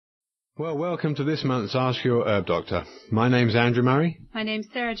Well, welcome to this month's Ask Your Herb Doctor. My name's Andrew Murray. My name's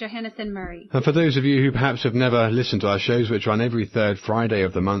Sarah Johannesson Murray. And for those of you who perhaps have never listened to our shows, which run every third Friday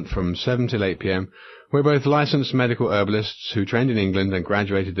of the month from 7 till 8 p.m, we're both licensed medical herbalists who trained in England and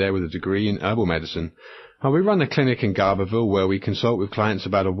graduated there with a degree in herbal medicine. We run a clinic in Garberville where we consult with clients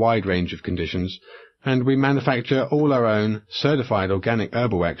about a wide range of conditions, and we manufacture all our own certified organic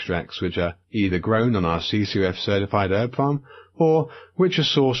herbal extracts, which are either grown on our CCUF certified herb farm or which are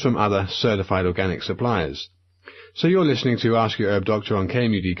sourced from other certified organic suppliers. So you're listening to Ask Your Herb Doctor on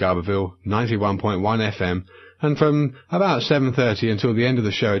KMUD Garberville 91.1 FM, and from about 7:30 until the end of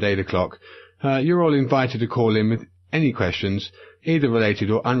the show at 8 o'clock, you're all invited to call in with any questions, either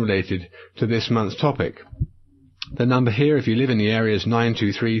related or unrelated to this month's topic. The number here, if you live in the area, is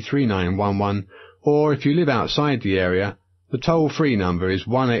 923-3911, or if you live outside the area, the toll-free number is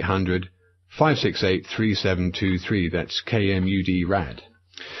 1-800-568-3723. That's KMUD RAD.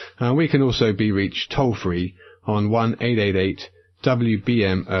 We can also be reached toll-free on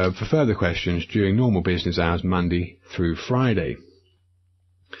 1-888-WBM-HERB for further questions during normal business hours Monday through Friday.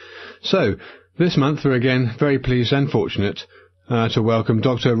 So, this month we're again very pleased and fortunate to welcome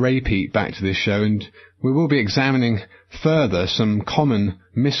Dr. Ray Peat back to this show, and we will be examining further some common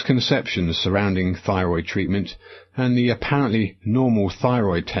misconceptions surrounding thyroid treatment and the apparently normal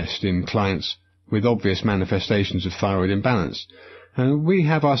thyroid test in clients with obvious manifestations of thyroid imbalance. And we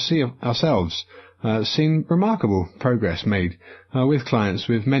have ourselves seen remarkable progress made with clients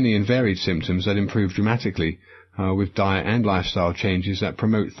with many and varied symptoms that improve dramatically with diet and lifestyle changes that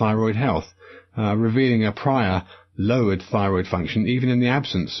promote thyroid health, revealing a prior lowered thyroid function even in the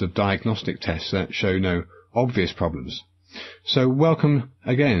absence of diagnostic tests that show no obvious problems. So welcome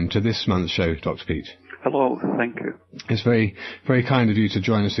again to this month's show, Dr. Peat. Hello, thank you. It's very, very kind of you to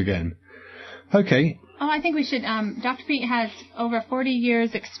join us again. Okay. Oh, I think we should, Dr. Peat has over 40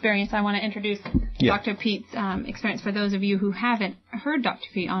 years experience. I want to introduce Dr. Peat's experience for those of you who haven't heard Dr.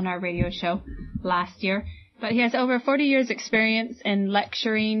 Peat on our radio show last year. But he has over 40 years experience in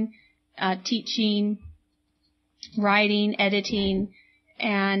lecturing, teaching, writing, editing,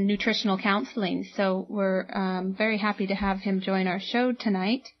 and nutritional counseling. So we're very happy to have him join our show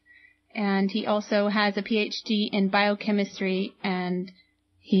tonight. And he also has a PhD in biochemistry, and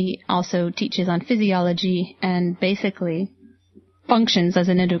he also teaches on physiology and basically functions as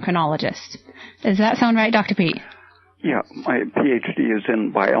an endocrinologist. Does that sound right, Dr. Peat? Yeah, my PhD is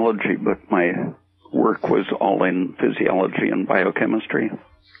in biology, but my work was all in physiology and biochemistry.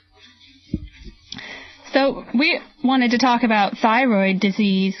 So we wanted to talk about thyroid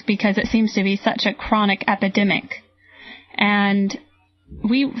disease because it seems to be such a chronic epidemic. And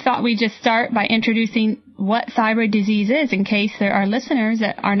we thought we'd just start by introducing what thyroid disease is in case there are listeners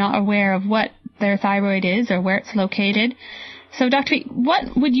that are not aware of what their thyroid is or where it's located. So, Dr. Peat,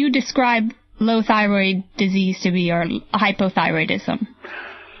 what would you describe low thyroid disease to be, or hypothyroidism?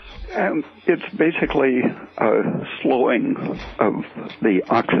 It's basically a slowing of the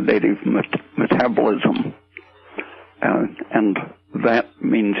oxidative metabolism, and that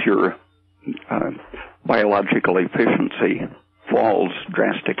means your biological efficiency falls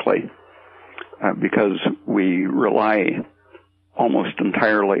drastically because we rely almost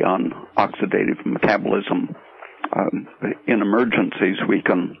entirely on oxidative metabolism. In emergencies, we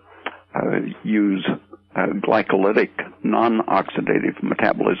can use glycolytic non-oxidative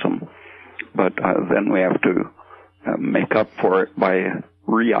metabolism, but then we have to make up for it by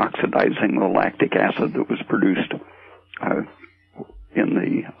reoxidizing the lactic acid that was produced in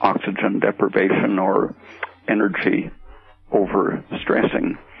the oxygen deprivation or energy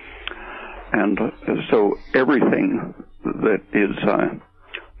overstressing. And so everything that is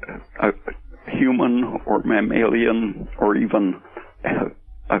a human or mammalian or even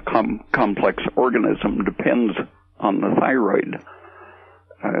a complex organism depends on the thyroid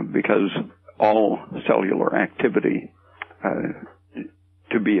because all cellular activity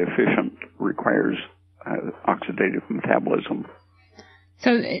to be efficient requires oxidative metabolism.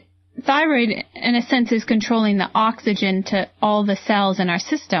 So thyroid, in a sense, is controlling the oxygen to all the cells in our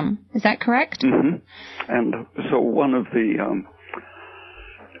system. Is that correct? Mm-hmm. And so one of the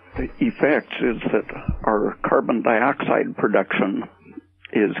effects is that our carbon dioxide production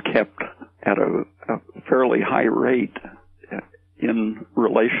is kept at a fairly high rate in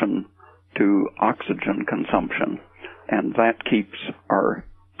relation to oxygen consumption, and that keeps our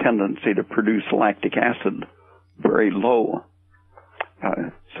tendency to produce lactic acid very low.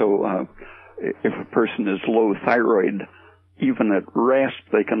 So if a person is low thyroid, even at rest,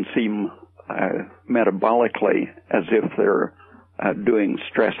 they can seem metabolically as if they're doing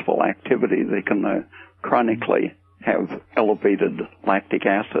stressful activity. They can chronically have elevated lactic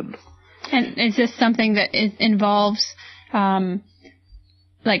acid. And is this something that involves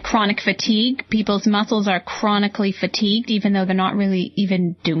like chronic fatigue? People's muscles are chronically fatigued, even though they're not really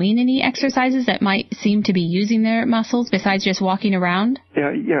even doing any exercises that might seem to be using their muscles besides just walking around?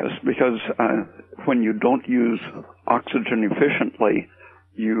 Yes, because when you don't use oxygen efficiently,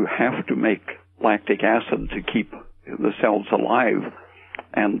 you have to make lactic acid to keep the cells alive,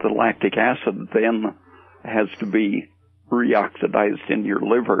 and the lactic acid then has to be reoxidized in your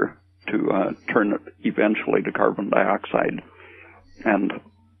liver to turn it eventually to carbon dioxide. And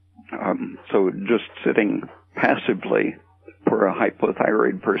so just sitting passively for a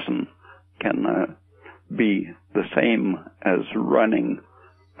hypothyroid person can be the same as running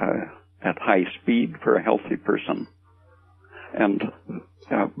at high speed for a healthy person. And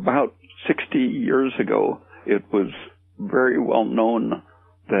about 60 years ago, it was very well known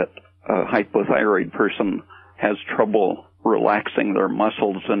that a hypothyroid person has trouble relaxing their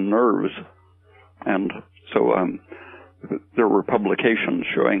muscles and nerves. And so there were publications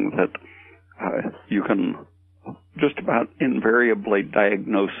showing that you can just about invariably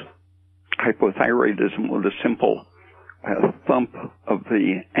diagnose hypothyroidism with a simple thump of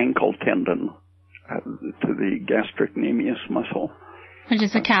the ankle tendon to the gastrocnemius muscle. Which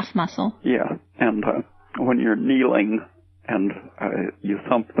is a calf muscle. Yeah, and when you're kneeling and you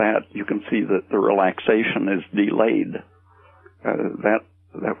thump that, you can see that the relaxation is delayed.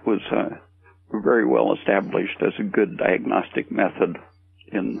 That was very well established as a good diagnostic method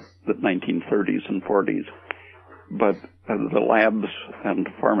in the 1930s and 40s. But the labs and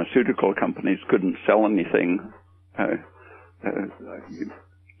pharmaceutical companies couldn't sell anything.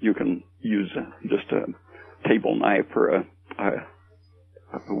 You can use just a table knife or a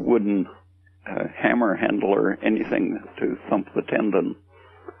wooden hammer handle or anything to thump the tendon,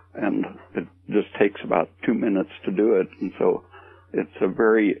 and it just takes about 2 minutes to do it, and so it's a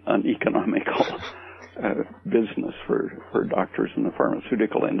very uneconomical business for doctors in the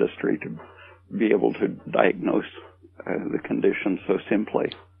pharmaceutical industry to be able to diagnose the condition so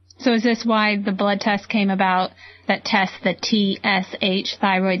simply. So is this why the blood test came about that tests the TSH,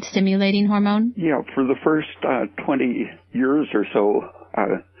 thyroid stimulating hormone? Yeah, for the first 20 years or so,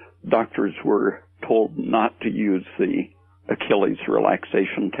 doctors were told not to use the Achilles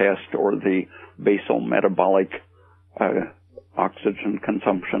relaxation test or the basal metabolic oxygen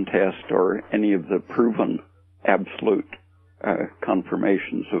consumption test or any of the proven absolute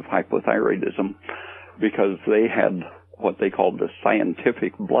confirmations of hypothyroidism, because they had what they called the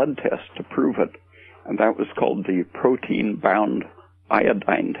scientific blood test to prove it, and that was called the protein-bound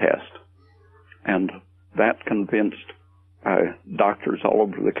iodine test. And that convinced doctors all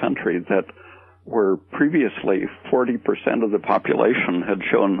over the country that where previously 40% of the population had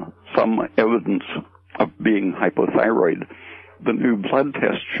shown some evidence of being hypothyroid, the new blood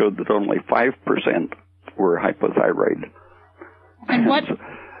test showed that only 5% were hypothyroid. And what?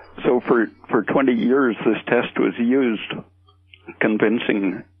 So for 20 years, this test was used,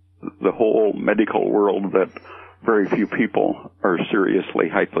 convincing the whole medical world that very few people are seriously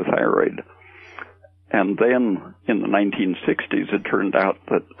hypothyroid. And then in the 1960s, it turned out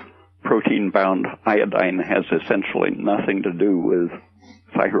that protein-bound iodine has essentially nothing to do with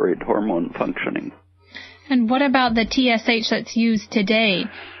thyroid hormone functioning. And what about the TSH that's used today?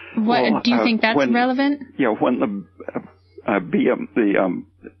 What do you think that's relevant? Yeah, when the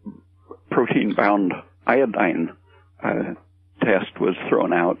protein-bound iodine test was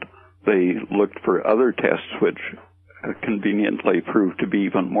thrown out, they looked for other tests which conveniently proved to be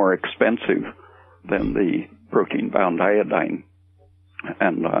even more expensive than the protein-bound iodine.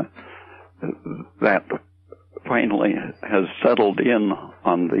 And that finally has settled in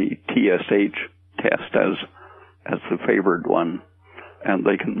on the TSH test as the favored one. And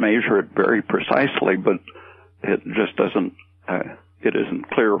they can measure it very precisely, but it just doesn't, it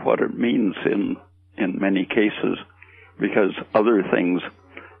isn't clear what it means in many cases, because other things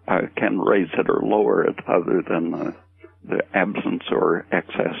can raise it or lower it other than the absence or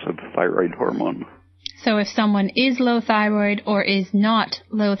excess of thyroid hormone. So if someone is low thyroid or is not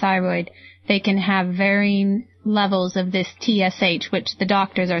low thyroid, they can have varying levels of this TSH, which the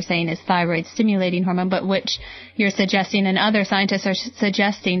doctors are saying is thyroid stimulating hormone, but which you're suggesting and other scientists are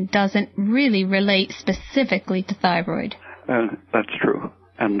suggesting doesn't really relate specifically to thyroid. That's true.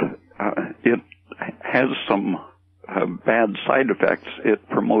 And it has some bad side effects. It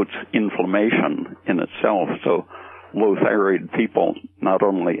promotes inflammation in itself. So low thyroid people not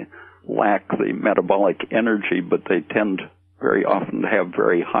only lack the metabolic energy, but they tend very often to have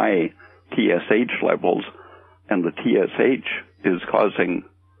very high TSH levels, and the TSH is causing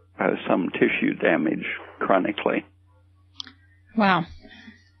some tissue damage chronically. Wow.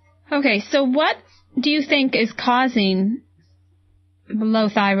 Okay, so what do you think is causing low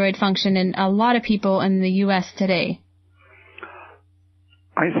thyroid function in a lot of people in the U.S. today?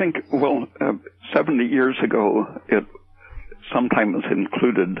 I think, 70 years ago, it sometimes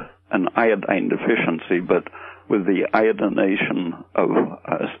included an iodine deficiency, but with the iodination of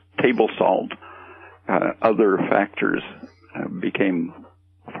table salt, other factors became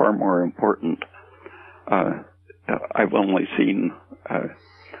far more important. I've only seen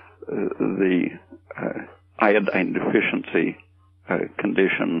the iodine deficiency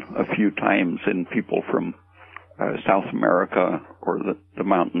condition a few times in people from South America or the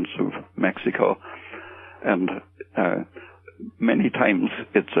mountains of Mexico. And many times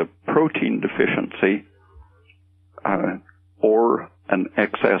it's a protein deficiency or an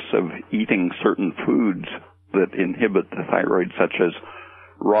excess of eating certain foods that inhibit the thyroid, such as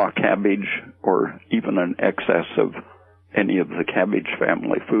raw cabbage or even an excess of any of the cabbage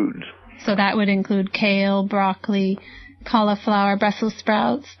family foods. So that would include kale, broccoli, cauliflower, Brussels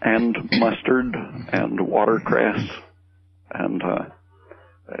sprouts. And mustard and watercress. And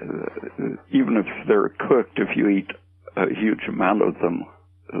even if they're cooked, if you eat a huge amount of them,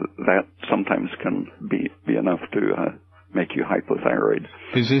 that sometimes can be enough to make you hypothyroid.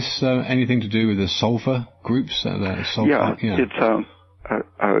 Is this anything to do with the sulfur groups? Yeah, it's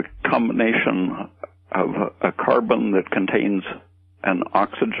a combination of a carbon that contains an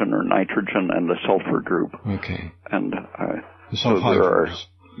oxygen or nitrogen and a sulfur group. Okay. And so there are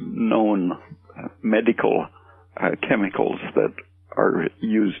known medical chemicals that are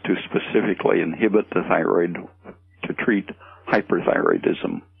used to specifically inhibit the thyroid to treat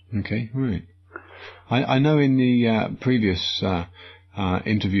hyperthyroidism. Okay, right. I know in the previous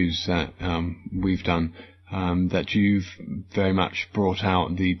interviews that we've done that you've very much brought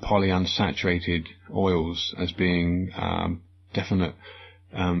out the polyunsaturated oils as being definite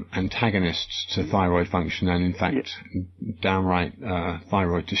antagonists to thyroid function and, in fact, downright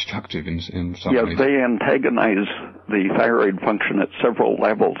thyroid destructive in some ways. Yeah, they antagonize the thyroid function at several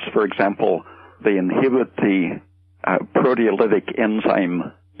levels. For example, they inhibit the proteolytic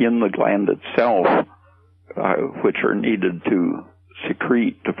enzyme in the gland itself, which are needed to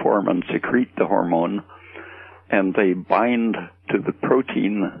form and secrete the hormone, and they bind to the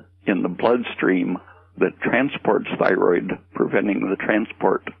protein in the bloodstream that transports thyroid, preventing the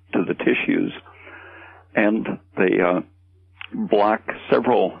transport to the tissues, and they block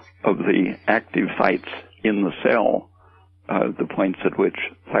several of the active sites in the cell, the points at which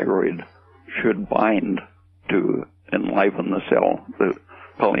thyroid should bind to enliven the cell, the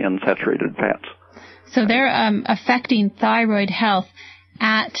polyunsaturated fats. So they're affecting thyroid health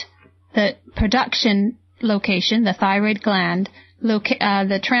at the production location, the thyroid gland,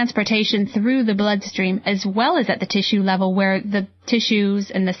 the transportation through the bloodstream, as well as at the tissue level where the tissues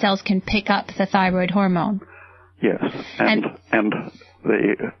and the cells can pick up the thyroid hormone. Yes, and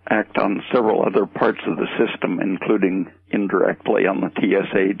they act on several other parts of the system, including indirectly on the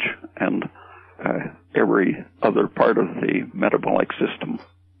TSH and every other part of the metabolic system.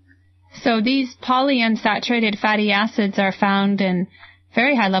 So these polyunsaturated fatty acids are found in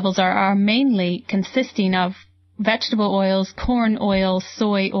very high levels, are mainly consisting of vegetable oils, corn oil,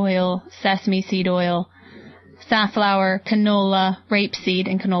 soy oil, sesame seed oil, safflower, canola, rapeseed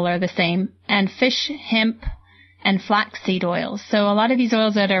and canola are the same, and fish, hemp, and flaxseed oils. So a lot of these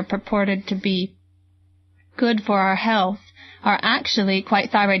oils that are purported to be good for our health are actually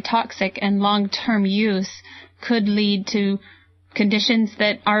quite thyroid toxic, and long-term use could lead to conditions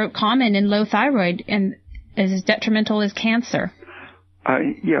that are common in low thyroid and is as detrimental as cancer.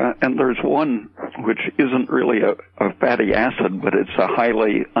 Yeah, and there's one which isn't really a fatty acid, but it's a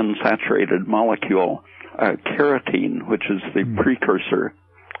highly unsaturated molecule, carotene, which is the precursor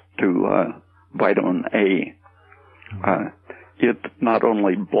to vitamin A. It not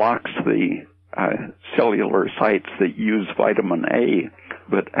only blocks the cellular sites that use vitamin A,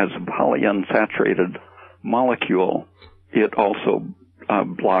 but as a polyunsaturated molecule, it also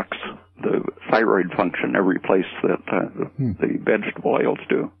blocks the thyroid function every place that the vegetable oils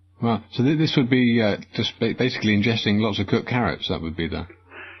do. Wow. So this would be just basically ingesting lots of cooked carrots, that would be the...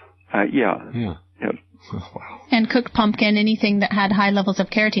 Yeah. Yeah. Yeah. Oh, wow. And cooked pumpkin, anything that had high levels of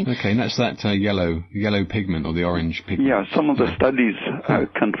carotene. Okay, and that's that yellow pigment or the orange pigment. Yeah, some of the studies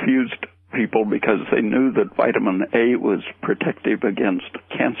confused people because they knew that vitamin A was protective against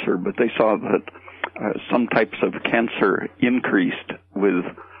cancer, but they saw that some types of cancer increased with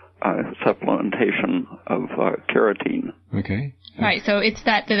supplementation of carotene. Okay. Right, so it's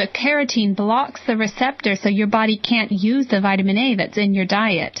that the keratin blocks the receptor, so your body can't use the vitamin A that's in your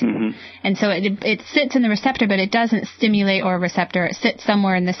diet. Mm-hmm. And so it sits in the receptor, but it doesn't stimulate, or a receptor, it sits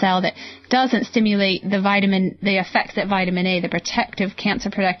somewhere in the cell that doesn't stimulate the effects that vitamin A, the protective,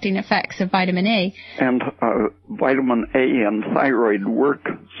 cancer-protecting effects of vitamin A. And vitamin A and thyroid work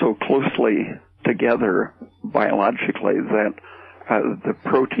so closely together biologically that the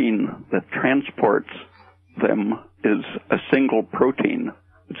protein that transports them is a single protein.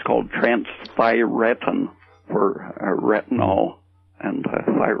 It's called transthyretin for retinol and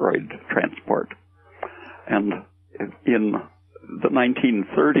thyroid transport. And in the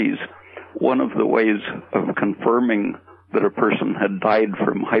 1930s, one of the ways of confirming that a person had died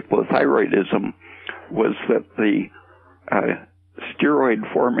from hypothyroidism was that the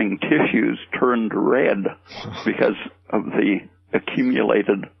steroid-forming tissues turned red because of the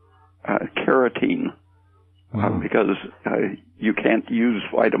accumulated keratin. Because you can't use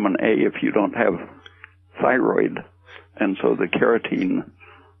vitamin A if you don't have thyroid, and so the keratin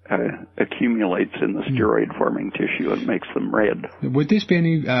accumulates in the steroid-forming tissue and makes them red. Would this be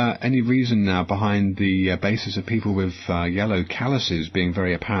any reason now behind the basis of people with yellow calluses being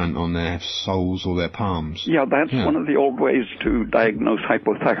very apparent on their soles or their palms? Yeah, that's one of the old ways to diagnose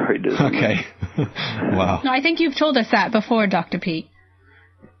hypothyroidism. Okay. Wow. No, I think you've told us that before, Dr. Peat.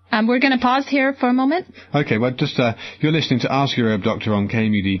 We're going to pause here for a moment. Okay, well, just you're listening to Ask Your Herb Doctor on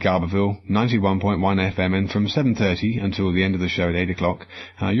KMUD Garberville, 91.1 FM, and from 7:30 until the end of the show at 8 o'clock,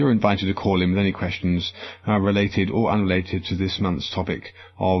 you're invited to call in with any questions related or unrelated to this month's topic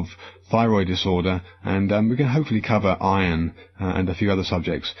of thyroid disorder, and we can hopefully cover iron and a few other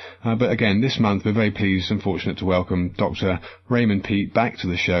subjects. But again, this month we're very pleased and fortunate to welcome Dr. Raymond Peat back to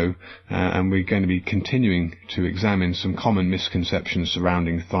the show, and we're going to be continuing to examine some common misconceptions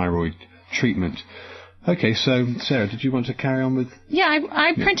surrounding thyroid treatment. Okay, so Sarah, did you want to carry on with? Yeah,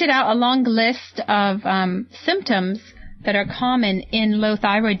 I printed out a long list of symptoms that are common in low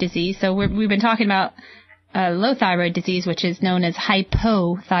thyroid disease. So we've been talking about low thyroid disease, which is known as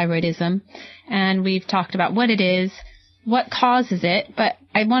hypothyroidism, and we've talked about what it is, what causes it, but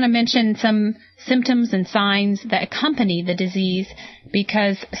I want to mention some symptoms and signs that accompany the disease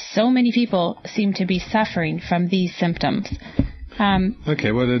because so many people seem to be suffering from these symptoms.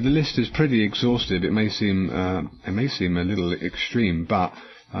 Okay, well, the list is pretty exhaustive. It may seem a little extreme, but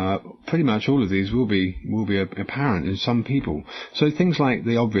pretty much all of these will be apparent in some people. So things like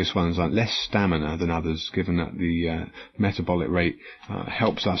the obvious ones, like less stamina than others, given that the metabolic rate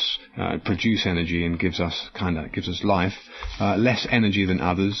helps us produce energy and gives us life. Less energy than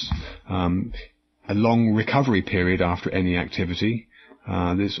others. A long recovery period after any activity.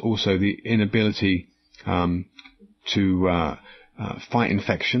 There's also the inability to fight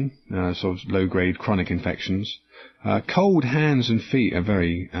infection, sort of low-grade chronic infections. Cold hands and feet are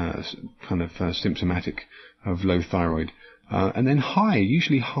very symptomatic of low thyroid. And then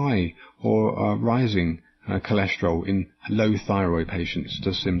usually high or rising cholesterol in low thyroid patients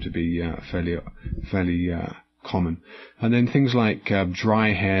does seem to be fairly common. And then things like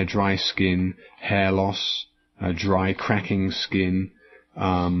dry hair, dry skin, hair loss, dry cracking skin.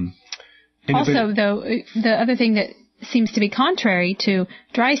 Also, though, the other thing that seems to be contrary to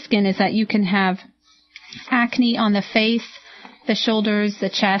dry skin is that you can have acne on the face, the shoulders, the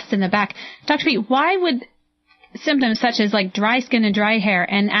chest, and the back. Dr. Peat, why would symptoms such as like dry skin and dry hair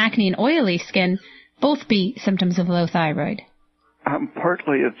and acne and oily skin both be symptoms of low thyroid?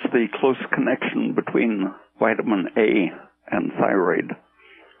 Partly it's the close connection between vitamin A and thyroid.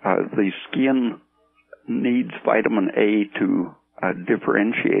 The skin needs vitamin A to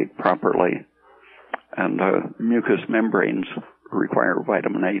differentiate properly, and mucous membranes require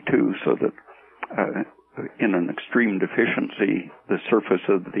vitamin A too, so that in an extreme deficiency, the surface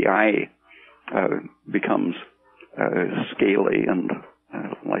of the eye becomes scaly and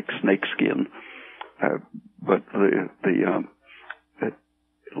like snake skin. But the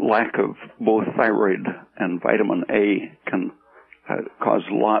lack of both thyroid and vitamin A can cause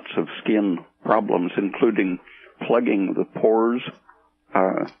lots of skin problems, including plugging the pores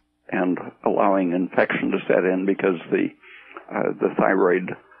and allowing infection to set in because the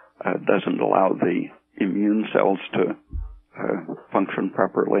thyroid doesn't allow the immune cells to function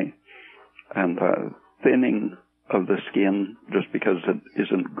properly, and thinning of the skin just because it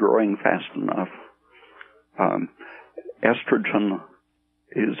isn't growing fast enough. Estrogen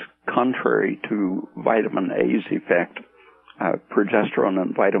is contrary to vitamin A's effect. Progesterone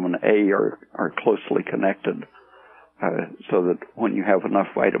and vitamin A are closely connected, so that when you have enough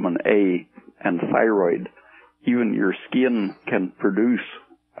vitamin A and thyroid, even your skin can produce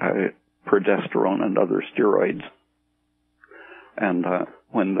progesterone and other steroids. And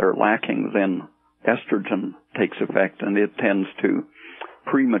when they're lacking, then estrogen takes effect, and it tends to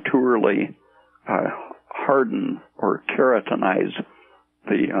prematurely harden or keratinize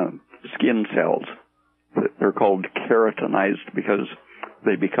the skin cells. They're called keratinized because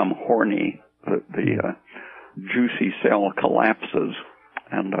they become horny. The juicy cell collapses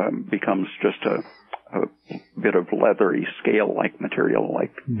and becomes just a bit of leathery scale-like material,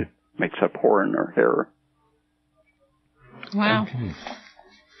 like it makes up horn or hair. Wow. Okay.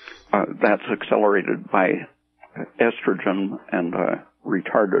 That's accelerated by estrogen and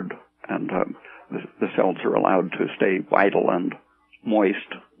retarded, and the cells are allowed to stay vital and moist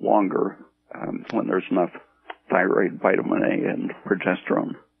longer when there's enough thyroid, vitamin A, and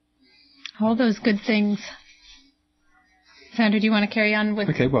progesterone. All those good things. Sandra, do you want to carry on with?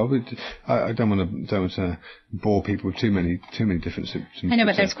 Okay, well, I don't want to bore people with too many different symptoms. I know,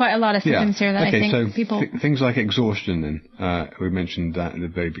 but there's quite a lot of symptoms here that I think people. Things like exhaustion. Then we mentioned that at the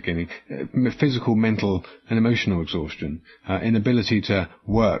very beginning. Physical, mental, and emotional exhaustion. Inability to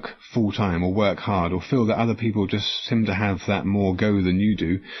work full time or work hard, or feel that other people just seem to have that more go than you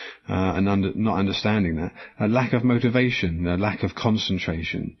do, and not understanding that. A lack of motivation, a lack of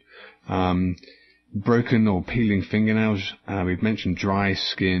concentration. Broken or peeling fingernails, we've mentioned dry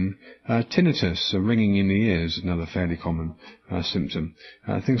skin, tinnitus, ringing in the ears, another fairly common symptom.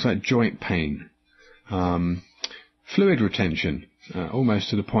 Things like joint pain, fluid retention, almost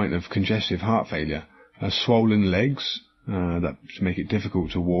to the point of congestive heart failure, swollen legs that make it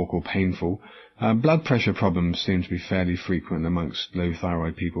difficult to walk or painful. Blood pressure problems seem to be fairly frequent amongst low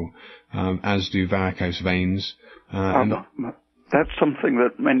thyroid people, as do varicose veins. That's something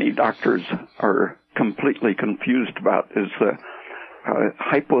that many doctors are completely confused about, is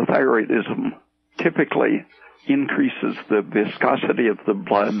hypothyroidism typically increases the viscosity of the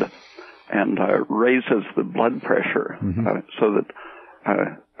blood and raises the blood pressure, so that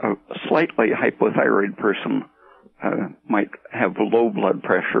a slightly hypothyroid person might have low blood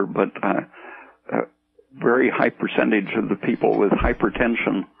pressure, but a very high percentage of the people with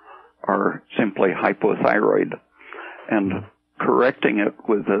hypertension are simply hypothyroid. And correcting it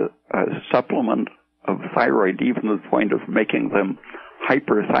with a supplement of thyroid, even to the point of making them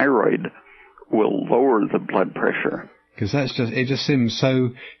hyperthyroid, will lower the blood pressure. Because it just seems so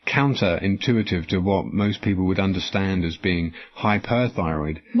counterintuitive to what most people would understand as being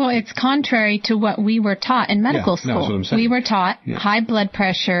hyperthyroid. Well, it's contrary to what we were taught in medical school. That's what I'm saying. We were taught high blood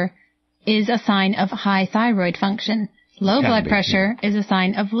pressure is a sign of high thyroid function. Low blood pressure is a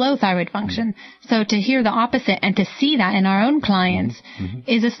sign of low thyroid function. So to hear the opposite and to see that in our own clients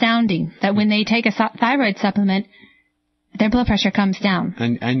is astounding, that when they take a thyroid supplement, their blood pressure comes down.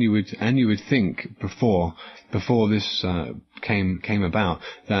 And you would think before this came about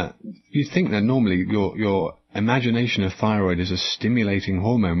that you'd think that normally your imagination of thyroid is a stimulating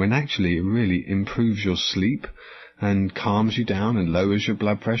hormone, when actually it really improves your sleep and calms you down and lowers your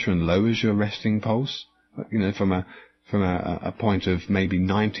blood pressure and lowers your resting pulse. You know, from a point of maybe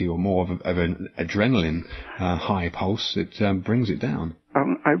 90 or more of an adrenaline high pulse, it brings it down.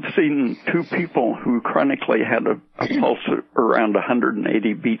 I've seen two people who chronically had a pulse around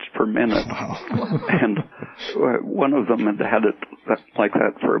 180 beats per minute. Wow. And one of them had it like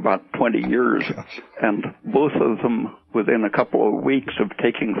that for about 20 years. And both of them, within a couple of weeks of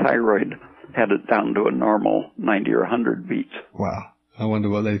taking thyroid, had it down to a normal 90 or 100 beats. Wow. I wonder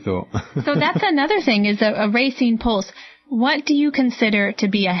what they thought. So that's another thing, is a racing pulse. What do you consider to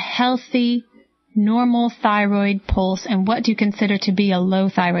be a healthy, normal thyroid pulse, and what do you consider to be a low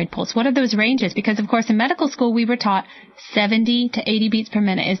thyroid pulse? What are those ranges? Because, of course, in medical school, we were taught 70 to 80 beats per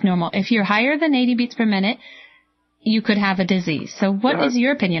minute is normal. If you're higher than 80 beats per minute, you could have a disease. So what is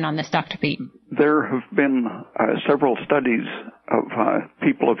your opinion on this, Dr. Peat? There have been several studies of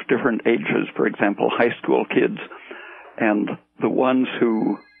people of different ages, for example, high school kids, and the ones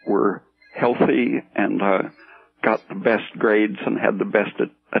who were healthy and got the best grades and had the best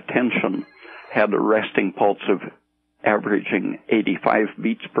attention had a resting pulse of averaging 85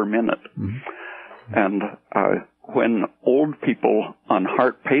 beats per minute. And when old people on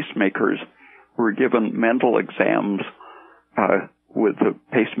heart pacemakers were given mental exams with the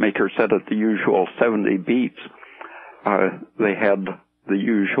pacemaker set at the usual 70 beats, they had the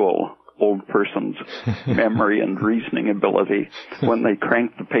usual old person's memory and reasoning ability. When they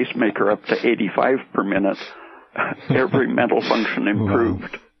cranked the pacemaker up to 85 per minute, every mental function improved.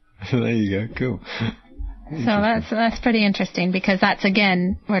 Wow. So there you go. Cool. So that's pretty interesting, because that's,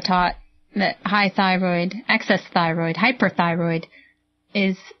 again, we're taught that high thyroid, excess thyroid, hyperthyroid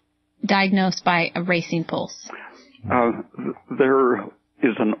is diagnosed by a racing pulse. There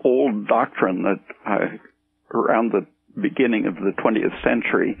is an old doctrine that around the beginning of the 20th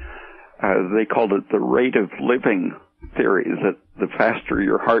century. They called it the rate of living theory, that the faster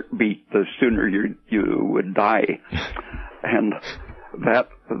your heart beat, the sooner you would die. And that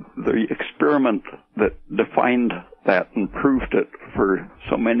the experiment that defined that and proved it for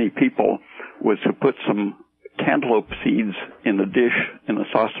so many people was to put some cantaloupe seeds in a dish in a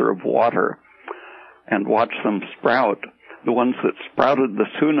saucer of water and watch them sprout. The ones that sprouted the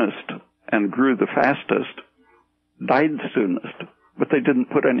soonest and grew the fastest died the soonest, but they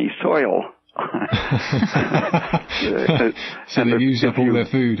didn't put any soil. So they used up all their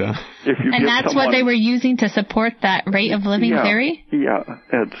food, huh? And that's what they were using to support that rate of living theory? Yeah,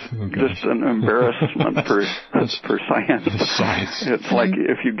 it's just an embarrassment for science. It's like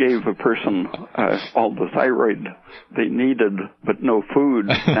if you gave a person all the thyroid they needed, but no food,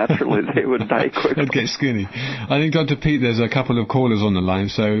 naturally they would die quickly. They'd get skinny. I think, Dr. Peat, there's a couple of callers on the line,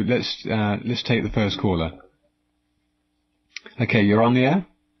 so let's take the first caller. Okay, you're on the air?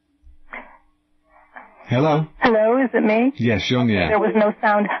 Hello? Hello, is it me? Yes, you're on the air. There was no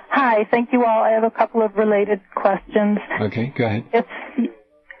sound. Hi, thank you all. I have a couple of related questions. Okay, go ahead.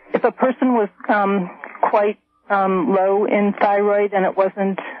 If a person was quite low in thyroid and it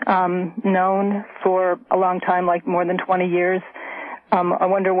wasn't known for a long time, like more than 20 years, I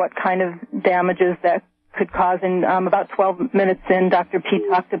wonder what kind of damages that could cause. And about 12 minutes in, Dr. Peat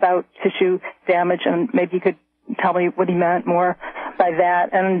talked about tissue damage, and maybe you could tell me what he meant more by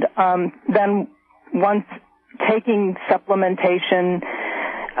that. And then once taking supplementation,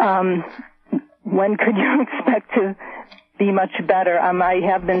 when could you expect to be much better? I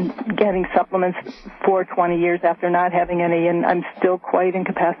have been getting supplements for 20 years after not having any, and I'm still quite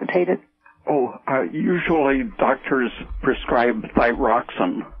incapacitated. Usually doctors prescribe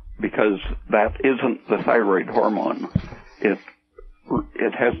thyroxine because that isn't the thyroid hormone. It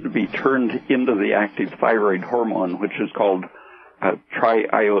has to be turned into the active thyroid hormone, which is called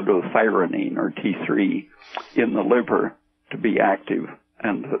triiodothyronine, or T3, in the liver to be active.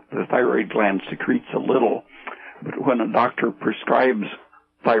 And the thyroid gland secretes a little. But when a doctor prescribes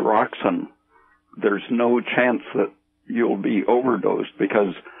thyroxine, there's no chance that you'll be overdosed,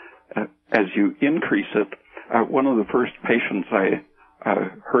 because as you increase it, one of the first patients I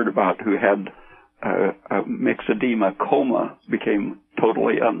heard about who had a myxedema coma became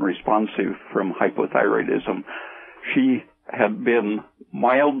totally unresponsive from hypothyroidism. She had been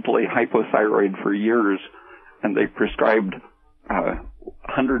mildly hypothyroid for years, and they prescribed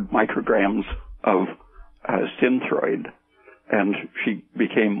 100 micrograms of Synthroid, and she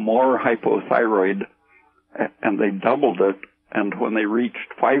became more hypothyroid, and they doubled it, and when they reached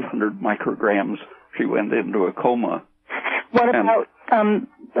 500 micrograms, she went into a coma. What about,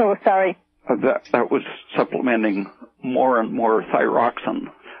 sorry. That was supplementing more and more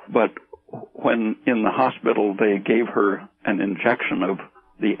thyroxine, but when in the hospital they gave her an injection of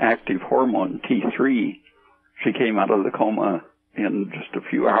the active hormone T3, she came out of the coma in just a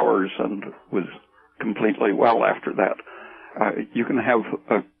few hours and was completely well after that. You can have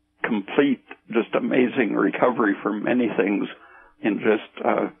a complete, just amazing recovery from many things in just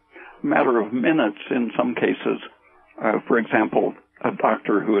a matter of minutes in some cases. For example, a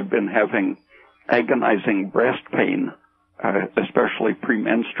doctor who had been having agonizing breast pain, especially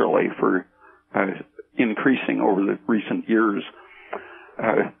premenstrually, for increasing over the recent years.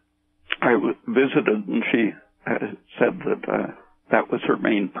 I visited, and she said that that was her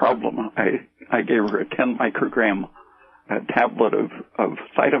main problem. I gave her a 10 microgram tablet of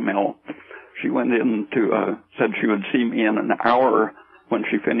Cytomel. She went in said she would see me in an hour when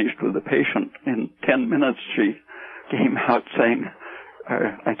she finished with the patient. In 10 minutes, she came out saying,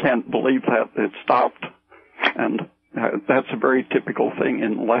 I can't believe that it stopped. And that's a very typical thing.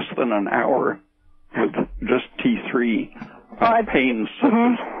 In less than an hour, with just T3, pains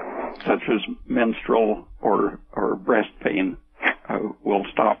such as menstrual or breast pain will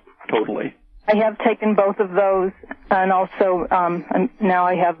stop totally. I have taken both of those, and also now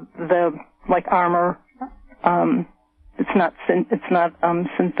I have the Armor. It's not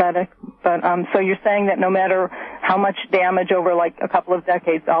synthetic, but so you're saying that no matter how much damage over a couple of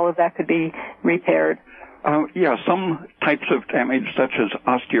decades, all of that could be repaired. Yeah, some types of damage, such as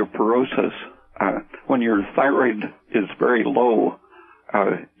osteoporosis, when your thyroid is very low,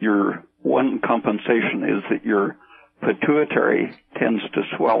 your one compensation is that your pituitary tends to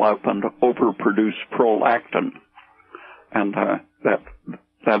swell up and overproduce prolactin, and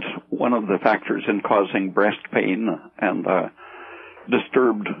that's one of the factors in causing breast pain and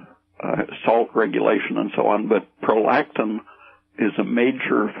disturbed salt regulation and so on. But prolactin is a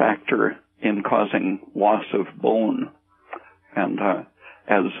major factor in causing loss of bone, and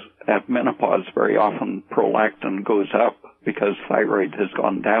as at menopause, very often prolactin goes up because thyroid has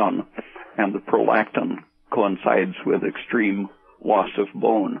gone down, and the prolactin coincides with extreme loss of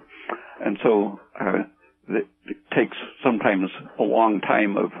bone. And so it takes sometimes a long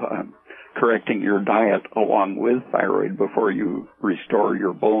time of correcting your diet along with thyroid before you restore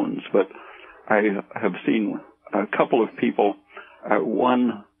your bones. But I have seen a couple of people.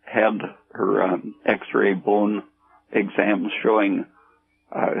 One had her X-ray bone exams showing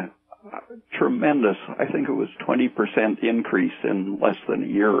tremendous, I think it was 20% increase in less than a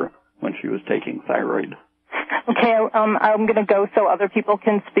year when she was taking thyroid. Okay, I'm going to go so other people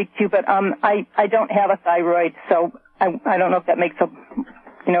can speak to you, but I don't have a thyroid, so I don't know if that makes a,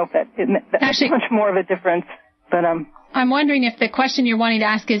 that makes much more of a difference. But I'm wondering if the question you're wanting to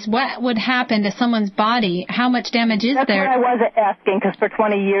ask is what would happen to someone's body? How much damage is there? That's what I was asking, because for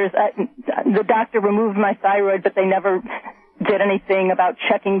 20 years the doctor removed my thyroid, but they never did anything about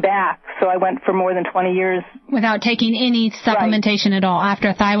checking back. So I went for more than 20 years. Without taking any supplementation at all after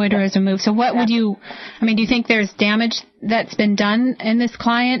a thyroid was removed. So what would do you think there's damage that's been done in this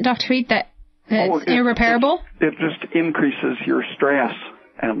client, Dr. Peat, that's irreparable? It just increases your stress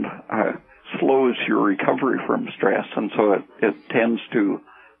and slows your recovery from stress. And so it tends to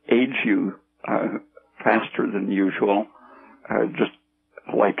age you faster than usual, just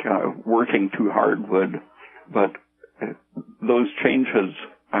like working too hard would. But those changes,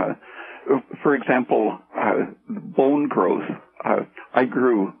 for example, bone growth, I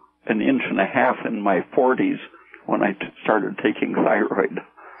grew 1.5 inches in my 40s when I started taking thyroid.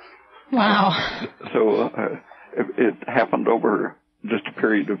 Wow. So it happened over just a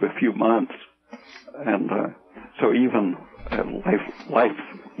period of a few months. And so even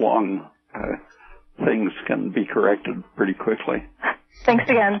lifelong things can be corrected pretty quickly. Thanks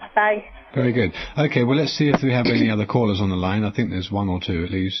again. Bye. Very good. Okay, well, let's see if we have any other callers on the line. I think there's one or two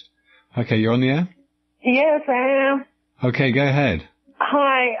at least. Okay, you're on the air? Yes, I am. Okay, go ahead.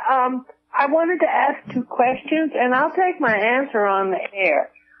 Hi. I wanted to ask 2 questions, and I'll take my answer on the air.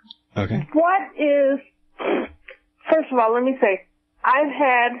 Okay. First of all, let me say, I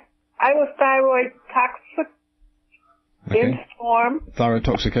was thyroid toxic in storm. Thyroid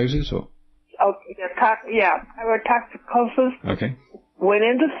toxicosis or? Oh, thyroid toxicosis. Okay. Went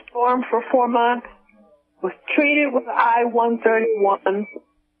into storm for 4 months, was treated with I-131,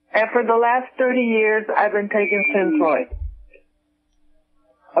 and for the last 30 years, I've been taking Thyroid.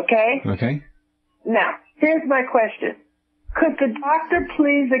 Okay? Okay. Now, here's my question. Could the doctor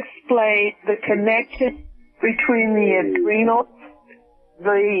please explain the connection between the adrenals,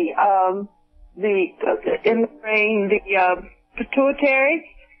 in the brain, the pituitary,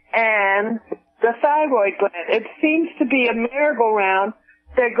 and the thyroid gland? It seems to be a merry-go-round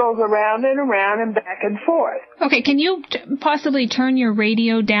that goes around and around and back and forth. Okay, can you possibly turn your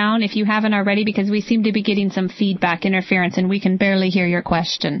radio down if you haven't already, because we seem to be getting some feedback interference and we can barely hear your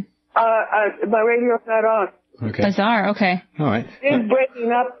question. My radio's not on. Okay. Bizarre, okay. All right. It's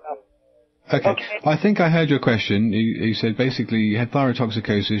breaking up. Okay. I think I heard your question. You said basically you had thyroid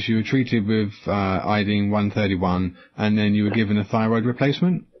toxicosis, you were treated with iodine 131, and then you were given a thyroid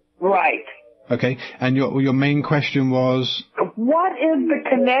replacement? Right. Okay. And your main question was? What is the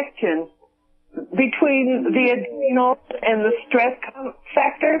connection between the adrenals and the stress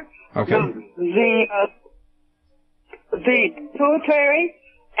factor? Okay. The pituitary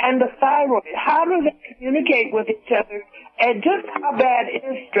and the thyroid. How do they communicate with each other? And just how bad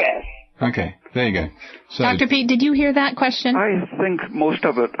is stress? Okay, there you go. So, Dr. Peat, did you hear that question? I think most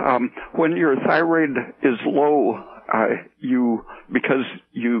of it, when your thyroid is low, because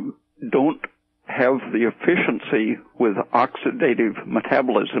you don't have the efficiency with oxidative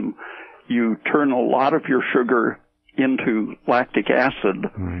metabolism, you turn a lot of your sugar into lactic acid,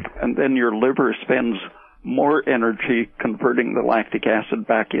 and then your liver spends more energy converting the lactic acid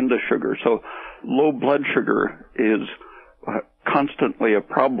back into sugar. So low blood sugar is constantly a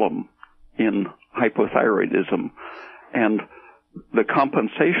problem in hypothyroidism. And the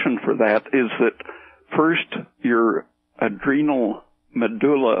compensation for that is that first your adrenal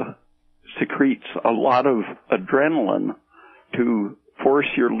medulla secretes a lot of adrenaline to force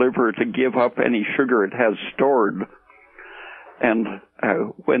your liver to give up any sugar it has stored. And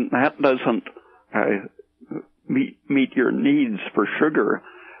when that doesn't meet your needs for sugar,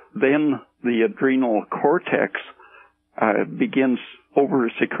 then the adrenal cortex begins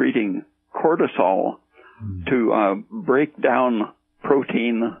over-secreting cortisol to break down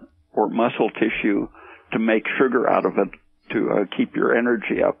protein or muscle tissue to make sugar out of it to keep your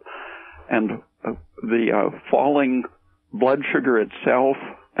energy up. And the falling blood sugar itself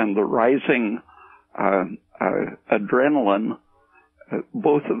and the rising adrenaline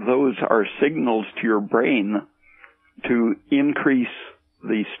both of those are signals to your brain to increase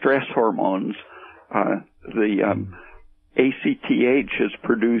the stress hormones. The ACTH is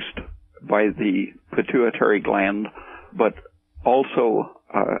produced by the pituitary gland, but also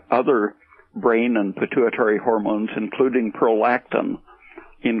other brain and pituitary hormones, including prolactin,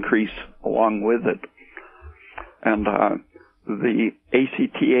 increase along with it. And the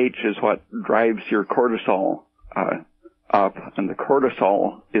ACTH is what drives your cortisol up, and the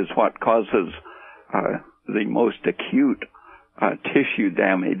cortisol is what causes the most acute tissue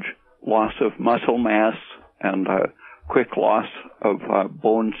damage, loss of muscle mass, and quick loss of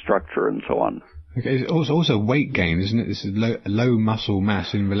bone structure and so on. Okay, it's also weight gain, isn't it? This is low muscle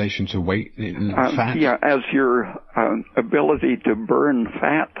mass in relation to weight, fat. Yeah, as your ability to burn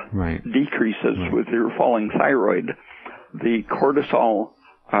fat decreases with your falling thyroid, the cortisol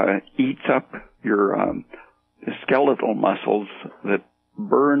eats up your skeletal muscles that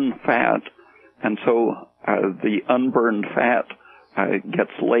burn fat, and so the unburned fat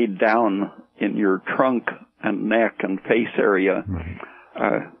gets laid down in your trunk and neck and face area.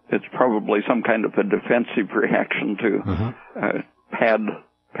 It's probably some kind of a defensive reaction to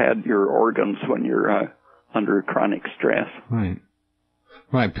pad your organs when you're under chronic stress.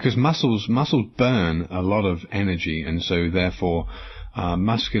 Right, because muscles burn a lot of energy, and so therefore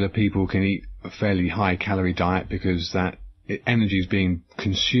muscular people can eat a fairly high calorie diet because that energy is being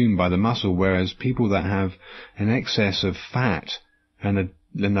consumed by the muscle, whereas people that have an excess of fat and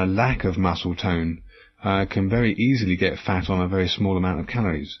a lack of muscle tone can very easily get fat on a very small amount of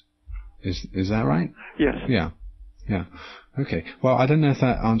calories. Is that right? Yes. Yeah. Okay. Well, I don't know if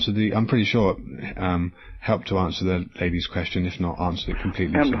that answered I'm pretty sure it helped to answer the lady's question, if not answered it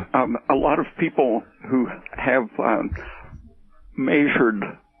completely. And a lot of people who have measured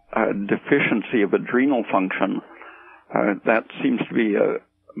deficiency of adrenal function, that seems to be a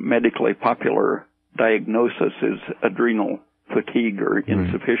medically popular diagnosis, is adrenal fatigue or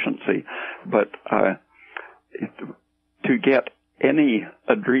insufficiency. But to get any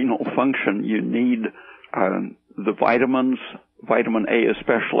adrenal function, you need the vitamins, vitamin A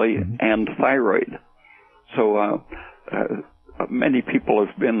especially, and thyroid. So many people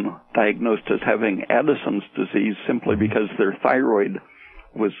have been diagnosed as having Addison's disease simply because their thyroid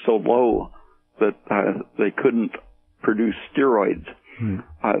was so low that they couldn't produce steroids.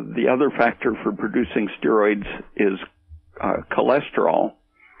 The other factor for producing steroids is cholesterol.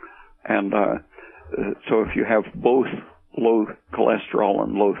 And so if you have both low cholesterol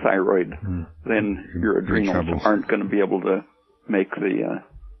and low thyroid, then your adrenals aren't going to be able to make the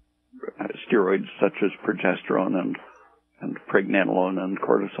steroids such as progesterone and pregnenolone and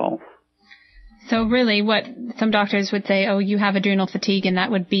cortisol. So really what some doctors would say, you have adrenal fatigue, and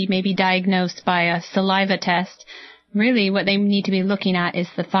that would be maybe diagnosed by a saliva test. Really what they need to be looking at is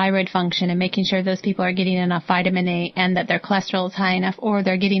the thyroid function and making sure those people are getting enough vitamin A and that their cholesterol is high enough, or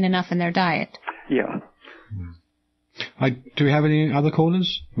they're getting enough in their diet. Yeah. Do we have any other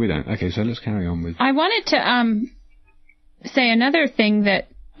callers? We don't. Okay, so let's carry on with... I wanted to say another thing that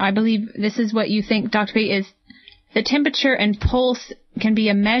I believe this is what you think, Dr. Peat, is the temperature and pulse can be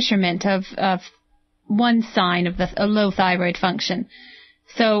a measurement of one sign of a low thyroid function.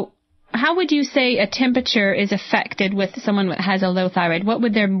 So how would you say a temperature is affected with someone that has a low thyroid? What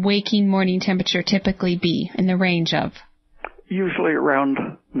would their waking morning temperature typically be in the range of? Usually around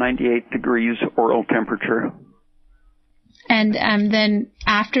 98 degrees oral temperature. And then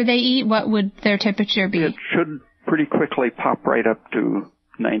after they eat, what would their temperature be? It should pretty quickly pop right up to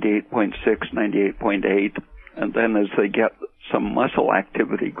 98.6, 98.8. And then as they get some muscle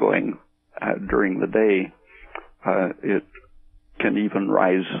activity going during the day, it can even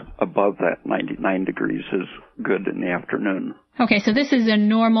rise above that. 99 degrees is good in the afternoon. Okay, so this is a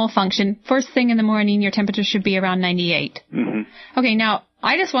normal function. First thing in the morning, your temperature should be around 98. Okay, now,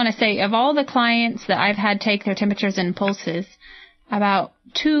 I just want to say, of all the clients that I've had take their temperatures and pulses, about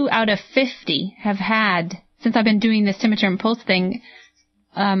 2 out of 50 have had, since I've been doing this temperature and pulse thing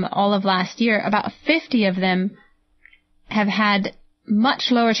all of last year, about 50 of them have had much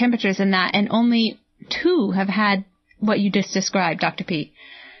lower temperatures than that, and only 2 have had what you just described, Dr. Peat.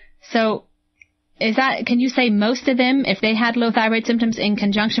 So can you say most of them, if they had low thyroid symptoms in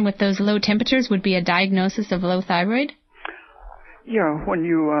conjunction with those low temperatures, would be a diagnosis of low thyroid? Yeah, when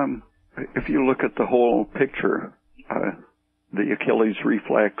you, if you look at the whole picture, the Achilles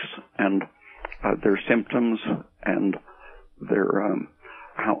reflex and their symptoms and their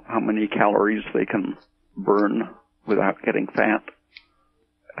how many calories they can burn without getting fat,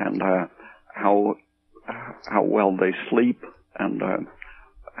 and how well they sleep, and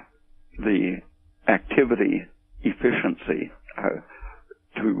the activity efficiency.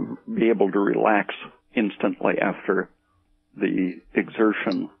 be able to relax instantly after the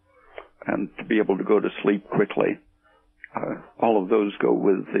exertion and to be able to go to sleep quickly. All of those go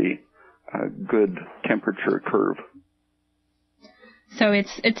with the good temperature curve. So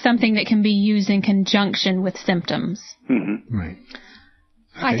it's something that can be used in conjunction with symptoms. Mm-hmm. Right.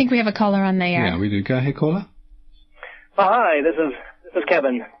 Okay. I think we have a caller on the air. Yeah, we do. Go ahead, caller. Hi, this is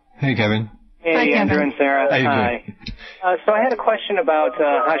Kevin. Hey, Kevin. Hey, Hi, Andrew Kevin. and Sarah. How you Hi. So I had a question about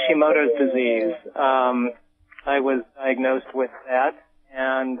Hashimoto's disease. I was diagnosed with that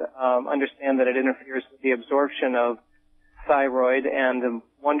and understand that it interferes with the absorption of thyroid, and I'm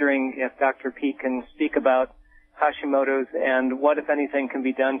wondering if Dr. Peat can speak about Hashimoto's and what, if anything, can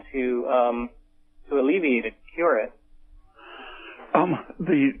be done to alleviate it, cure it.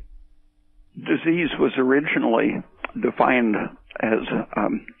 The disease was originally defined as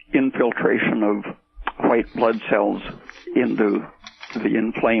infiltration of white blood cells into the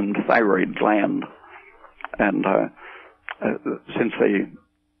inflamed thyroid gland. And since they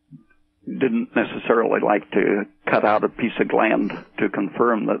didn't necessarily like to cut out a piece of gland to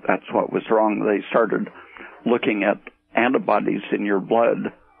confirm that that's what was wrong, they started looking at antibodies in your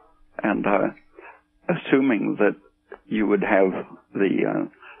blood and assuming that you would have the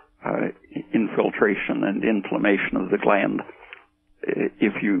infiltration and inflammation of the gland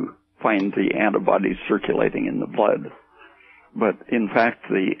if you find the antibodies circulating in the blood. But in fact,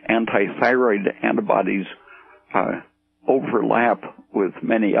 the anti-thyroid antibodies overlap with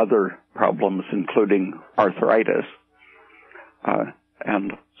many other problems, including arthritis.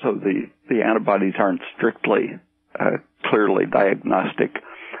 And so the antibodies aren't strictly clearly diagnostic,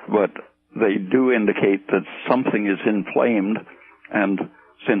 but they do indicate that something is inflamed, and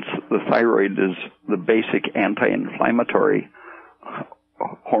since the thyroid is the basic anti-inflammatory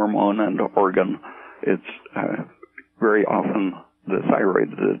hormone and organ, it's very often the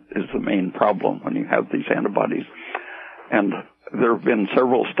thyroid that is the main problem when you have these antibodies. And there have been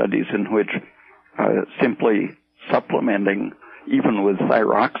several studies in which simply supplementing, even with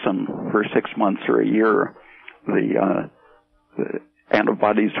thyroxine for 6 months or a year, the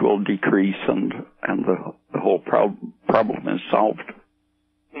antibodies will decrease and the whole problem is solved.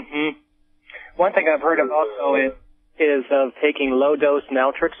 Mm-hmm. One thing I've heard of also is of taking low-dose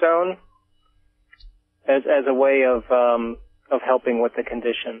naltrexone as a way of helping with the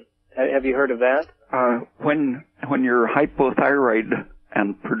condition. Have you heard of that? When you're hypothyroid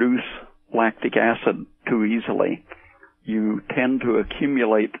and produce lactic acid too easily, you tend to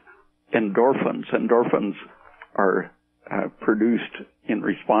accumulate endorphins. Endorphins are produced in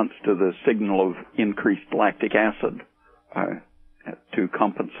response to the signal of increased lactic acid to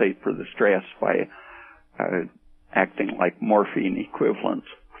compensate for the stress by acting like morphine equivalents.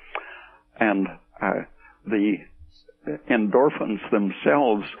 And the endorphins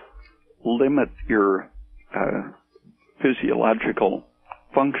themselves limit your physiological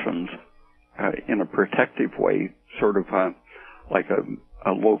functions in a protective way, sort of like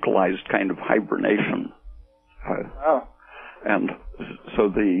a localized kind of hibernation. And so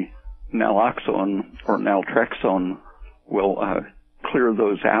the naloxone or naltrexone will clear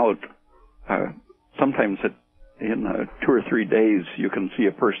those out. Sometimes in 2 or 3 days you can see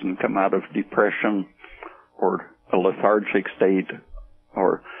a person come out of depression or a lethargic state,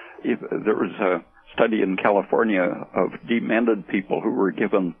 or if there was a study in California of demented people who were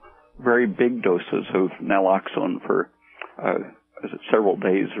given very big doses of naloxone for several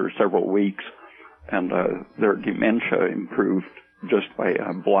days or several weeks, and their dementia improved just by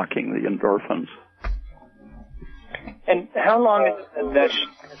blocking the endorphins. And how long is it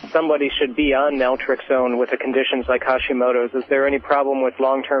that somebody should be on naltrexone with the conditions like Hashimoto's? Is there any problem with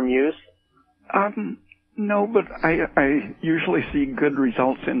long-term use? No, but I usually see good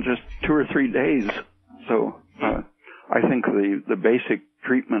results in just 2 or 3 days. So I think the basic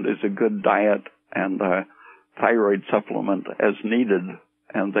treatment is a good diet and thyroid supplement as needed,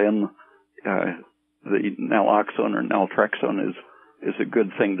 and then the naloxone or naltrexone is a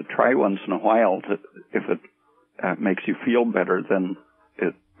good thing to try once in a while. If it makes you feel better, then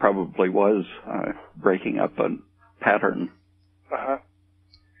it probably was breaking up a pattern. Uh-huh.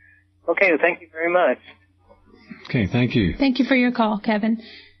 Okay, thank you very much. Okay, thank you. Thank you for your call, Kevin.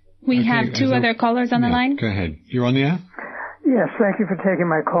 We have two other callers on the line. Go ahead. You're on the air? Yes, thank you for taking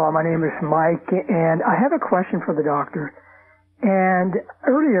my call. My name is Mike, and I have a question for the doctor. And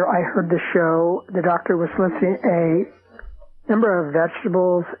earlier I heard the show, the doctor was listing a number of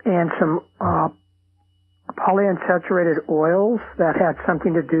vegetables and some polyunsaturated oils that had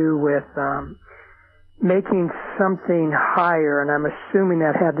something to do with making something higher, and I'm assuming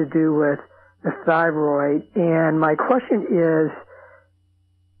that had to do with the thyroid. And my question is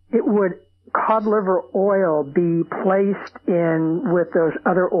would cod liver oil be placed in with those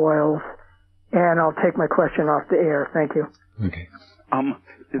other oils? And I'll take my question off the air. Thank you. Okay.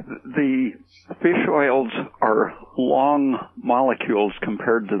 The fish oils are long molecules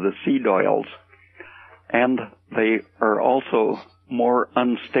compared to the seed oils, and they are also more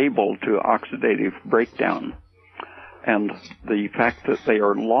unstable to oxidative breakdown. And the fact that they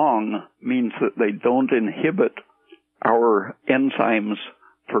are long means that they don't inhibit our enzymes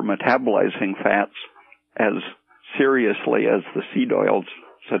for metabolizing fats as seriously as the seed oils,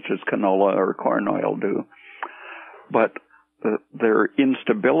 such as canola or corn oil, do. But their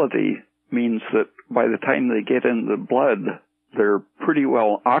instability means that by the time they get in the blood, they're pretty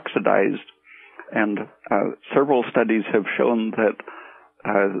well oxidized. And several studies have shown that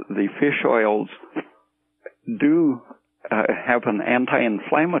the fish oils do have an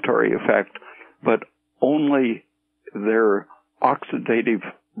anti-inflammatory effect, but only their oxidative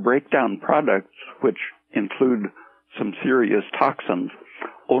breakdown products, which include some serious toxins,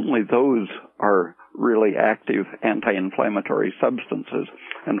 only those are really active anti-inflammatory substances.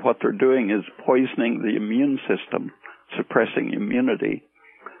 And what they're doing is poisoning the immune system, suppressing immunity.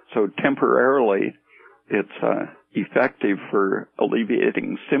 So temporarily, it's effective for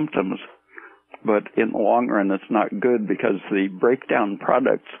alleviating symptoms, but in the long run, it's not good because the breakdown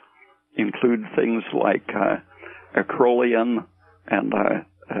products include things like acrolein and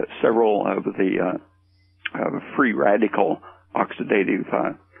several of the free radical oxidative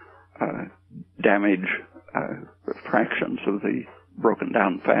damage fractions of the broken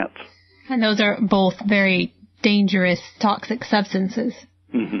down fats. And those are both very dangerous toxic substances.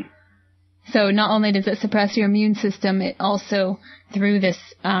 Mm-hmm. So not only does it suppress your immune system, it also, through this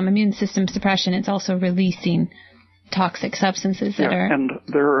immune system suppression, it's also releasing toxic substances that are... And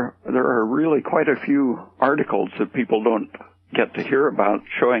there are really quite a few articles that people don't get to hear about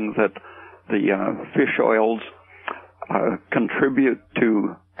showing that the fish oils contribute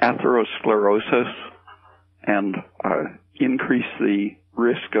to atherosclerosis and increase the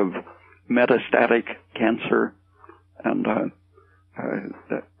risk of metastatic cancer and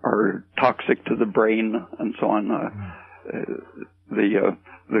are toxic to the brain and so on.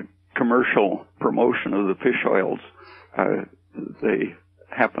 The commercial promotion of the fish oils, they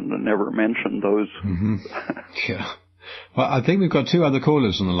happen to never mention those. Mm-hmm. Yeah. Well, I think we've got two other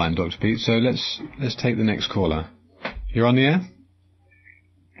callers on the line, Dr. Peat, so let's take the next caller. You're on the air?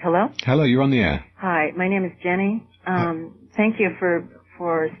 Hello? Hello, you're on the air. Hi, my name is Jenny. Thank you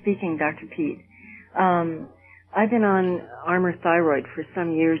for speaking, Dr. Peat. I've been on Armour Thyroid for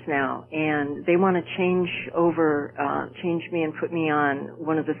some years now, and they want to change me and put me on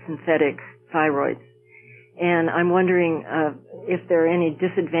one of the synthetic thyroids. And I'm wondering if there are any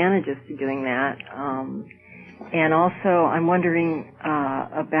disadvantages to doing that. And also, I'm wondering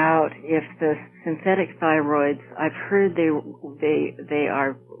about if the synthetic thyroids, I've heard they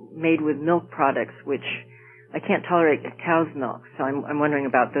are made with milk products, which I can't tolerate cow's milk. So I'm wondering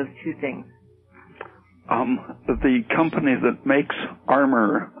about those two things. The company that makes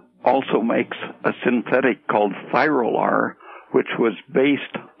Armour also makes a synthetic called Thyrolar, which was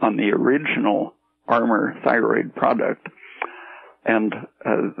based on the original Armour thyroid product. And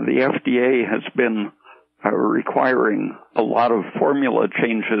the FDA has been requiring a lot of formula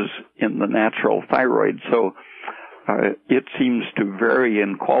changes in the natural thyroid, so it seems to vary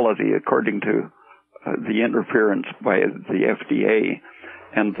in quality according to the interference by the FDA.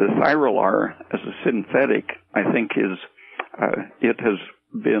 And the Thyrolar, as a synthetic, I think it has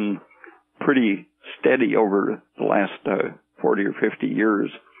been pretty steady over the last 40 or 50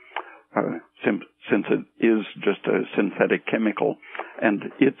 years, since it is just a synthetic chemical,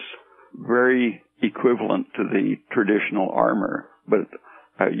 and it's very equivalent to the traditional Armour. But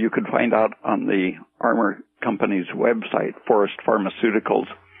you could find out on the Armour company's website, Forest Pharmaceuticals,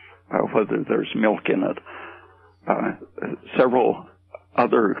 whether there's milk in it. Several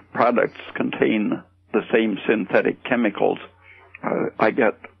other products contain the same synthetic chemicals. I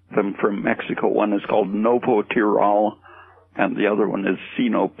get them from Mexico. One is called Novotirol, and the other one is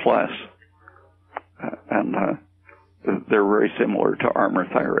Sino Plus. And they're very similar to Armour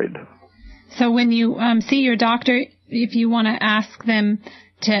Thyroid. So when you see your doctor, if you want to ask them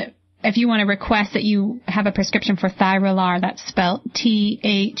if you want to request that you have a prescription for Thyrolar, that's spelled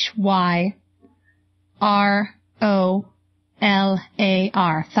Thyrolar,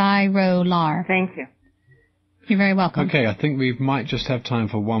 Thyrolar. Thank you. You're very welcome. Okay, I think we might just have time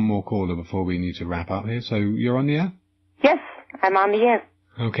for one more caller before we need to wrap up here. So you're on the air? Yes, I'm on the air.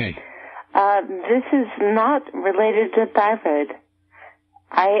 Okay. This is not related to thyroid.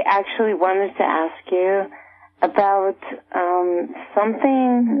 I actually wanted to ask you about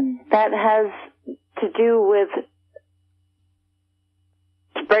something that has to do with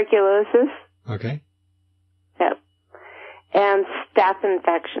tuberculosis. Okay. Yep. And staph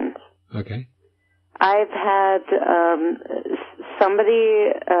infections. Okay. I've had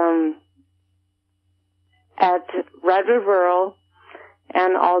somebody at Redwood Rural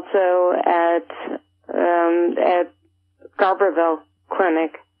and also at Garberville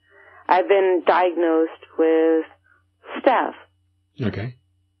Clinic. I've been diagnosed with staph. Okay.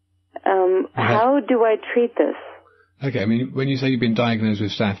 How do I treat this? Okay, I mean, when you say you've been diagnosed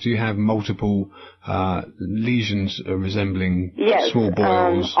with staph, do you have multiple lesions resembling small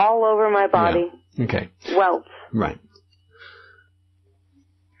boils? All over my body. Yeah. Okay. Welts. Right.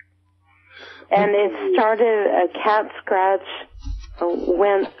 And it started, a cat scratch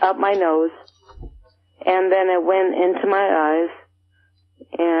went up my nose, and then it went into my eyes,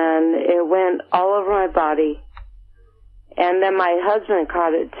 and it went all over my body. And then my husband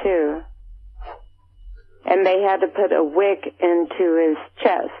caught it too. And they had to put a wick into his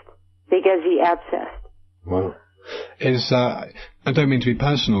chest because he abscessed. Wow. I don't mean to be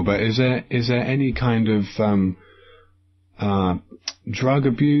personal, but is there any kind of drug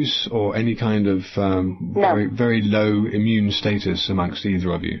abuse or any kind of very, very low immune status amongst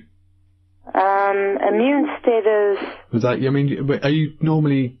either of you? Immune status. Was that, I mean, do you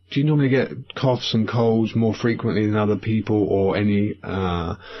normally get coughs and colds more frequently than other people, or any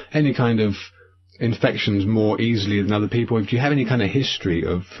kind of infections more easily than other people? Do you have any kind of history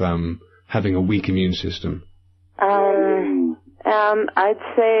of having a weak immune system? I'd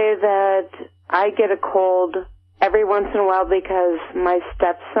say that I get a cold every once in a while because my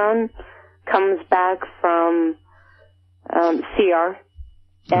stepson comes back from CR,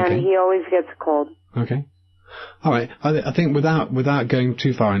 and he always gets a cold. Okay. All right. I think without going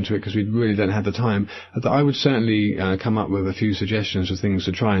too far into it, because we really don't have the time, I would certainly come up with a few suggestions of things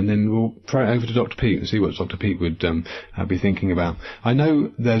to try, and then we'll throw it over to Dr. Peat and see what Dr. Peat would be thinking about. I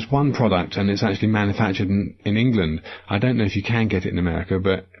know there's one product, and it's actually manufactured in England. I don't know if you can get it in America,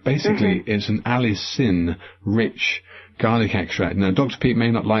 but basically it's an allicin-rich garlic extract. Now, Dr. Peat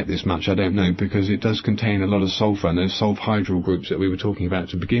may not like this much, I don't know, because it does contain a lot of sulfur, and those sulfhydryl groups that we were talking about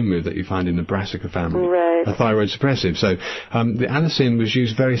to begin with that you find in the brassica family, a thyroid suppressive. So the allicin was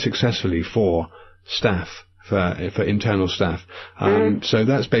used very successfully for staph, for internal staph. So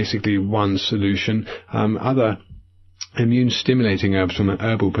that's basically one solution. Other immune-stimulating herbs from an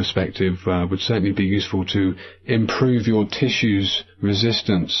herbal perspective would certainly be useful to improve your tissue's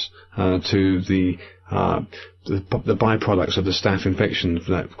resistance to the byproducts of the staph infections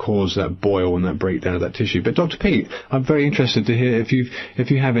that cause that boil and that breakdown of that tissue. But Dr. Peat, I'm very interested to hear if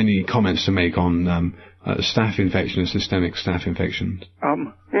you have any comments to make on staph infection and systemic staph infections.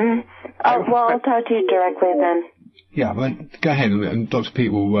 Well, I'll talk to you directly then. Yeah, well, go ahead, and Dr.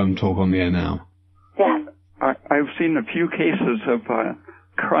 Peat will talk on the air now. Yeah. I've seen a few cases of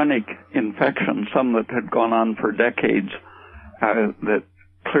chronic infection, some that had gone on for decades, that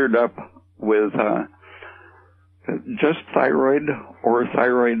cleared up with just thyroid or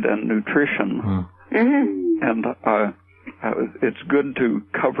thyroid and nutrition. And it's good to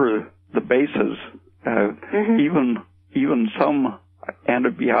cover the bases. Even some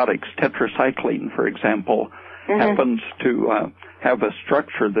antibiotics, tetracycline, for example, happens to have a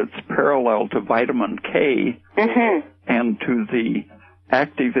structure that's parallel to vitamin K and to the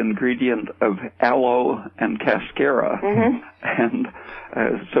active ingredient of aloe and cascara. And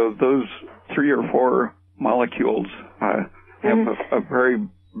so those 3 or 4 molecules have a very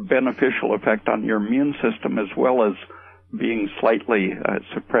beneficial effect on your immune system, as well as being slightly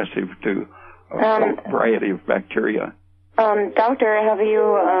suppressive to a variety of bacteria. Doctor, have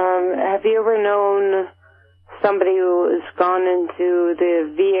you ever known somebody who has gone into the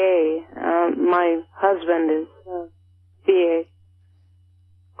VA? My husband is VA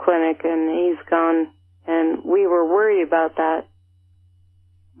clinic, and he's gone, and we were worried about that.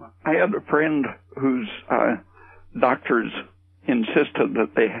 I had a friend whose doctors insisted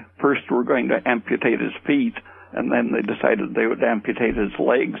that they first were going to amputate his feet, and then they decided they would amputate his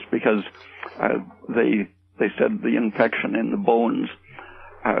legs because they said the infection in the bones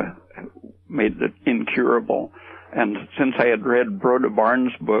made it incurable. And since I had read Rhoda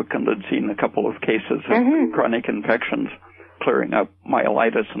Barnes' book and had seen a couple of cases of chronic infections clearing up,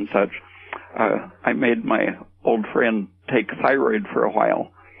 myelitis and such, I made my old friend take thyroid for a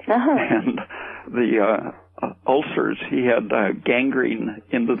while. And the ulcers, he had gangrene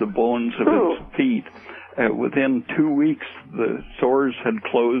into the bones of his feet. Within 2 weeks, the sores had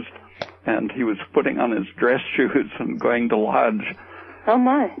closed, and he was putting on his dress shoes and going to lodge. Oh,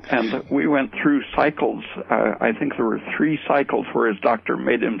 my. And we went through cycles. I think there were 3 cycles where his doctor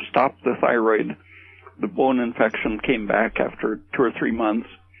made him stop the thyroid. The bone infection came back after 2 or 3 months,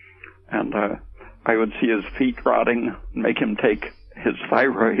 and I would see his feet rotting, make him take his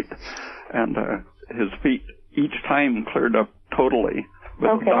thyroid, and his feet each time cleared up totally.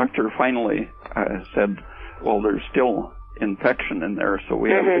 But the doctor finally said, well, there's still infection in there, so we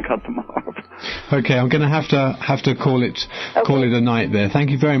have to cut them off. Okay, I'm going to have to call it a night there.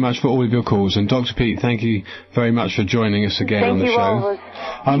 Thank you very much for all of your calls, and Dr. Peat, thank you very much for joining us again on the show.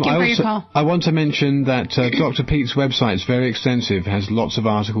 I want to mention that Dr. Peat's website is very extensive, has lots of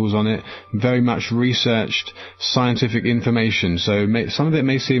articles on it, very much researched scientific information. So some of it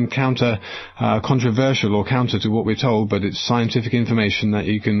may seem controversial or counter to what we're told, but it's scientific information that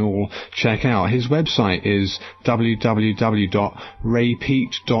you can all check out. His website is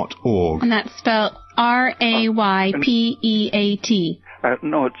www.raypeat.org. And that's spelled R-A-Y-P-E-A-T.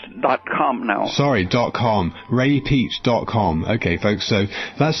 No, it's .com now. Sorry, .com. Raypeat.com. Okay, folks, so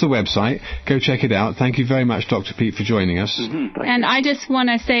that's the website. Go check it out. Thank you very much, Dr. Peat, for joining us. And I just want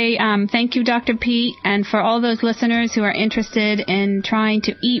to say thank you, Dr. Peat, and for all those listeners who are interested in trying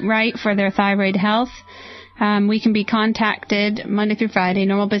to eat right for their thyroid health. We can be contacted Monday through Friday,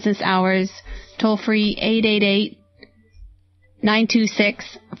 normal business hours, toll-free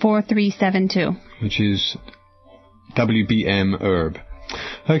 888-926-4372. Which is WBM Herb.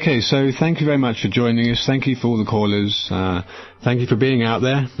 Okay, so thank you very much for joining us. Thank you for all the callers. Thank you for being out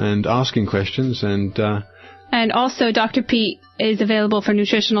there and asking questions. And also, Dr. Peat is available for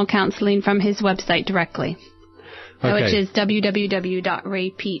nutritional counseling from his website directly, which is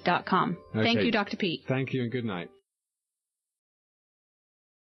www.raypeat.com. Thank you, Dr. Peat. Thank you and good night.